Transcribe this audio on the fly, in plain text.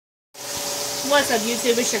What's up,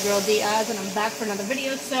 YouTube? It's your girl Diaz, and I'm back for another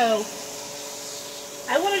video. So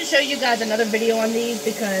I wanted to show you guys another video on these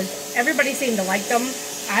because everybody seemed to like them.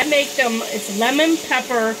 I make them, it's lemon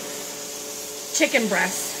pepper chicken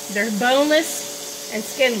breasts. They're boneless and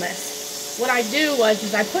skinless. What I do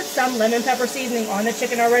is I put some lemon pepper seasoning on the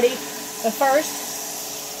chicken already. But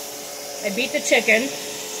first, I beat the chicken,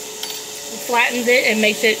 it flattens it and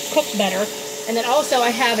makes it cook better. And then also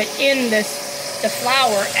I have it in the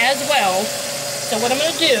flour as well. So what I'm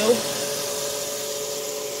going to do is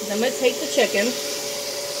I'm going to take the chicken,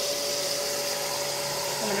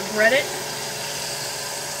 I'm going to bread it.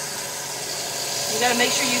 You got to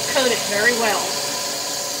make sure you coat it very well,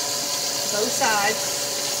 both sides.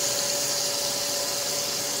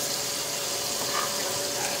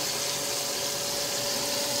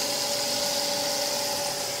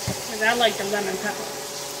 Because I like the lemon pepper.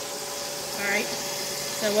 Alright,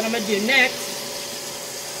 so what I'm going to do next,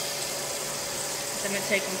 I'm going to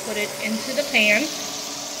take and put it into the pan.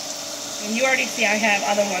 And you already see I have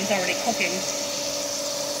other ones already cooking.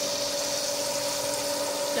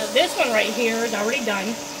 So this one right here is already done.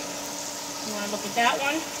 You want to look at that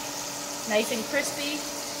one. Nice and crispy.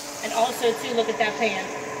 And also too, look at that pan.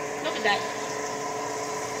 Look at that.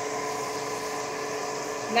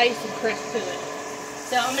 Nice and crisp to it.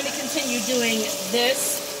 So I'm going to continue doing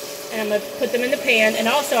this. And I'm going to put them in the pan. And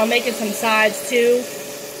also I'm making some sides too.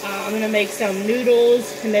 I'm going to make some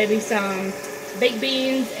noodles and maybe some baked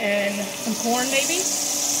beans and some corn maybe.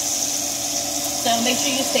 So make sure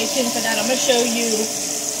you stay tuned for that. I'm going to show you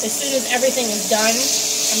as soon as everything is done.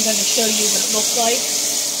 I'm going to show you what it looks like.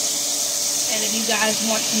 And if you guys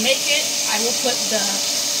want to make it, I will put the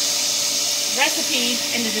recipe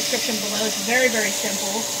in the description below. It's very, very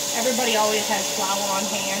simple. Everybody always has flour on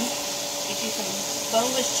hand. Get you some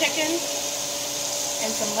boneless chicken and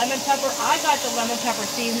some lemon pepper. I got the lemon pepper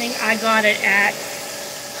seasoning. I got it at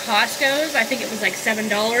Costco's. I think it was like $7,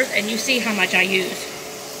 and you see how much I use.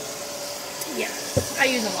 Yeah, I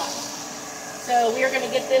use a lot. So we are going to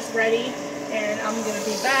get this ready, and I'm going to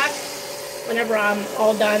be back whenever I'm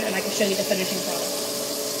all done and I can show you the finishing product.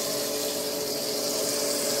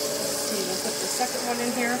 Let's see, we'll put the second one in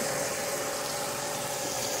here.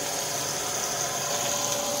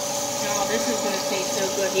 Oh, this is going to taste so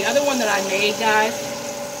good. The other one that I made, guys,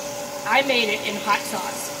 I made it in hot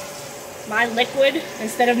sauce. My liquid,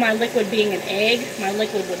 instead of my liquid being an egg, my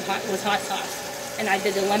liquid was hot sauce. And I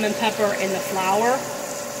did the lemon pepper and the flour.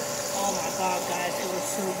 Oh my God, guys, it was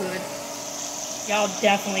so good. Y'all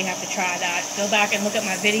definitely have to try that. Go back and look at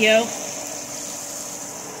my video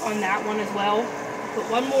on that one as well. Put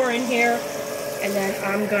one more in here, and then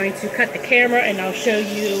I'm going to cut the camera and I'll show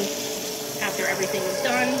you after everything is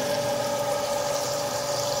done.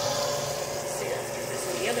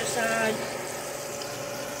 Other side.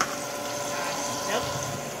 Nope.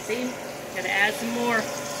 See? Gotta add some more.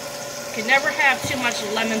 You can never have too much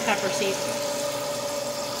lemon pepper seasoning. I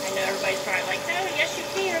know everybody's probably like, no, yes you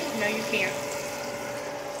can. No, you can't.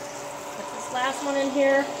 Put this last one in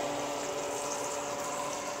here.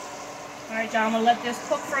 Alright, y'all, I'm gonna let this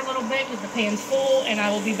cook for a little bit because the pan's full, and I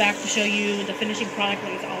will be back to show you the finishing product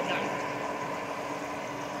when it's all done.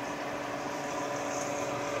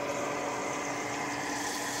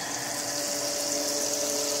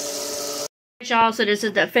 Y'all, so this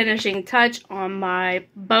is the finishing touch on my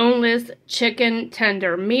boneless chicken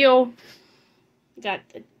tender meal. Got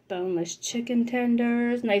the boneless chicken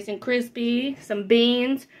tenders, nice and crispy, some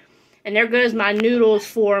beans, and there goes my noodles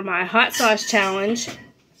for my hot sauce challenge.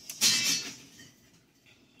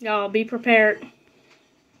 Y'all be prepared.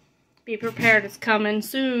 Be prepared, it's coming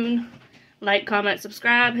soon. Like, comment,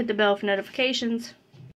 subscribe, hit the bell for notifications.